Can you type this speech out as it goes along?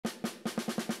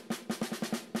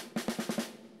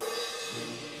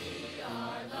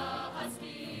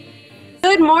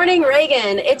morning,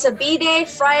 Reagan. It's a B-Day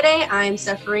Friday. I'm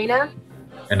Sefarina.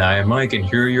 And I am Mike, and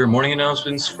here are your morning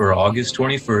announcements for August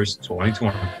 21st,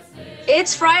 2020.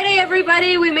 It's Friday,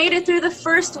 everybody. We made it through the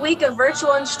first week of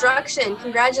virtual instruction.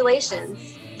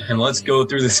 Congratulations. And let's go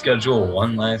through the schedule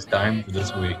one last time for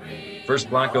this week. First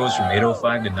block goes from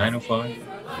 8:05 to 9:05.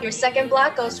 Your second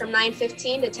block goes from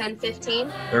 9:15 to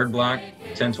 10:15. Third block,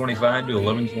 10:25 to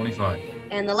 11:25.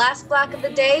 And the last block of the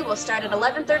day will start at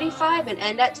 11:35 and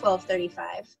end at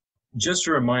 12:35. Just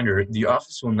a reminder, the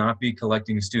office will not be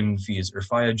collecting student fees or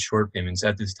FIAD short payments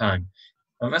at this time.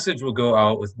 A message will go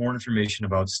out with more information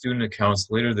about student accounts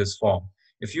later this fall.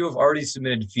 If you have already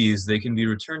submitted fees, they can be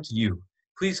returned to you.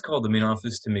 Please call the main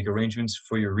office to make arrangements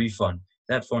for your refund.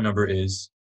 That phone number is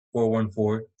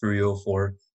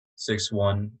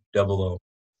 414-304-6100.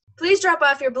 Please drop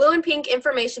off your blue and pink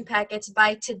information packets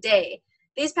by today.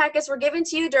 These packets were given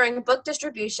to you during book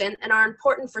distribution and are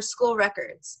important for school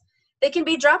records. They can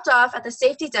be dropped off at the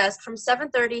safety desk from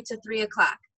 7:30 to 3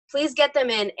 o'clock. Please get them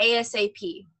in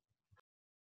ASAP.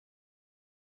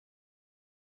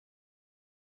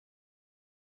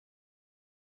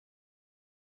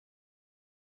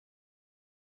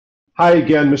 Hi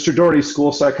again, Mr. Doherty,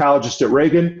 school psychologist at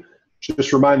Reagan.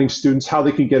 Just reminding students how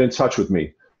they can get in touch with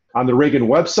me. On the Reagan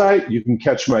website, you can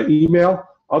catch my email.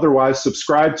 Otherwise,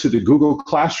 subscribe to the Google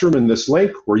Classroom in this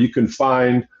link, where you can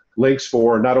find links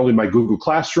for not only my Google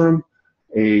Classroom,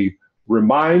 a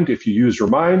Remind if you use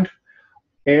Remind,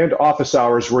 and office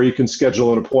hours where you can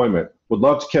schedule an appointment. Would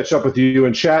love to catch up with you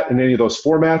and chat in any of those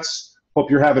formats. Hope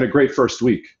you're having a great first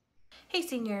week. Hey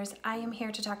seniors, I am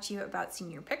here to talk to you about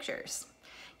senior pictures.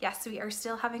 Yes, we are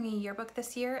still having a yearbook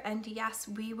this year, and yes,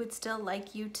 we would still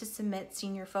like you to submit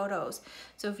senior photos.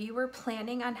 So if you were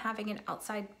planning on having an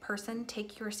outside person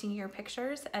take your senior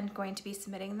pictures and going to be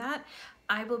submitting that,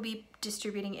 I will be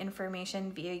distributing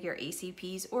information via your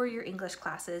ACPs or your English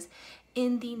classes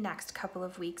in the next couple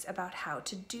of weeks about how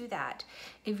to do that.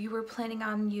 If you were planning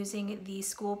on using the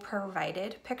school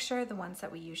provided picture, the ones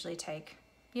that we usually take,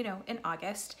 in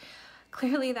August,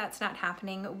 clearly that's not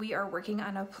happening. We are working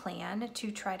on a plan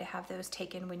to try to have those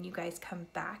taken when you guys come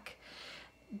back.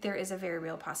 There is a very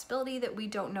real possibility that we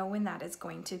don't know when that is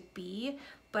going to be,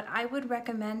 but I would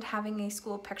recommend having a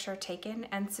school picture taken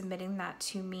and submitting that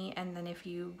to me, and then if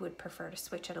you would prefer to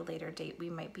switch at a later date, we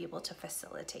might be able to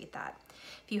facilitate that.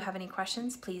 If you have any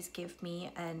questions, please give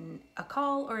me a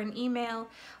call or an email.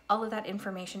 All of that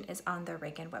information is on the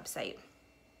Reagan website.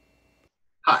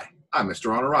 Hi, I'm Mr.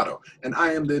 Honorato, and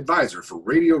I am the advisor for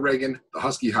Radio Reagan, the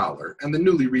Husky Howler, and the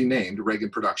newly renamed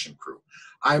Reagan Production Crew.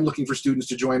 I am looking for students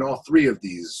to join all three of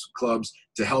these clubs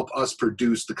to help us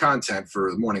produce the content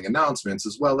for the morning announcements,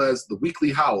 as well as the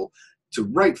weekly howl, to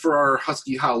write for our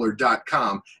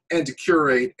huskyhowler.com, and to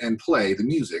curate and play the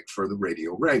music for the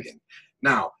Radio Reagan.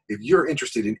 Now, if you're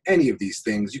interested in any of these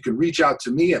things, you can reach out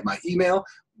to me at my email.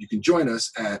 You can join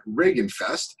us at Reagan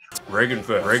Fest. Reagan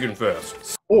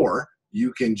Fest. Or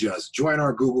you can just join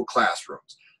our Google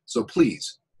Classrooms. So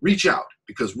please, reach out,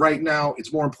 because right now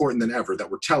it's more important than ever that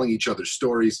we're telling each other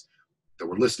stories, that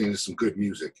we're listening to some good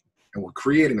music, and we're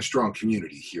creating a strong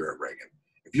community here at Reagan.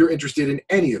 If you're interested in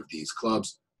any of these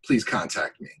clubs, please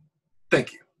contact me.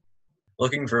 Thank you.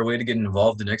 Looking for a way to get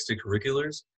involved in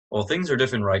extracurriculars? Well, things are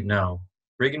different right now.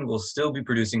 Reagan will still be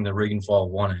producing the Reagan Fall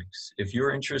 1X. If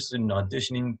you're interested in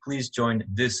auditioning, please join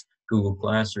this Google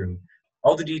Classroom.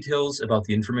 All the details about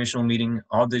the informational meeting,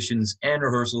 auditions, and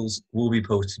rehearsals will be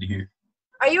posted here.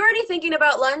 Are you already thinking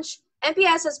about lunch?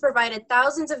 MPS has provided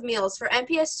thousands of meals for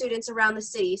MPS students around the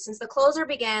city since the closure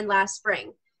began last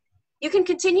spring. You can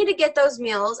continue to get those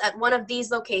meals at one of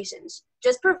these locations.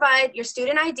 Just provide your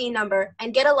student ID number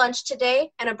and get a lunch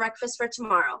today and a breakfast for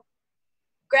tomorrow.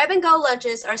 Grab-and-go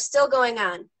lunches are still going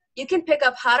on. You can pick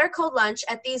up hot or cold lunch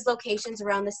at these locations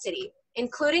around the city,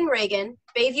 including Reagan,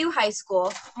 Bayview High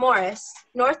School, Morris,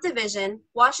 North Division,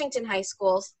 Washington High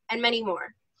Schools, and many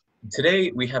more.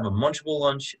 Today, we have a munchable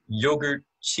lunch, yogurt,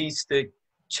 cheese stick,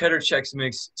 cheddar Chex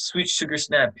Mix, sweet sugar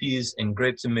snap peas and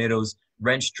grape tomatoes,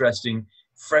 ranch dressing,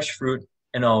 fresh fruit,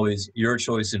 and always your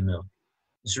choice in milk.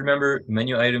 Just remember,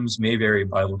 menu items may vary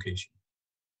by location.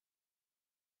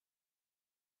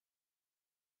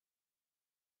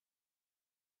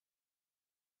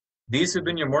 These have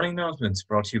been your morning announcements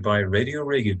brought to you by Radio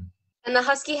Reagan and the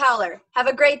Husky Howler. Have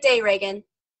a great day, Reagan.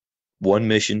 One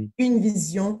mission. Une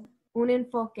vision. Un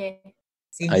enfoque.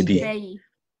 IB.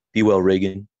 Be well,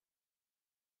 Reagan.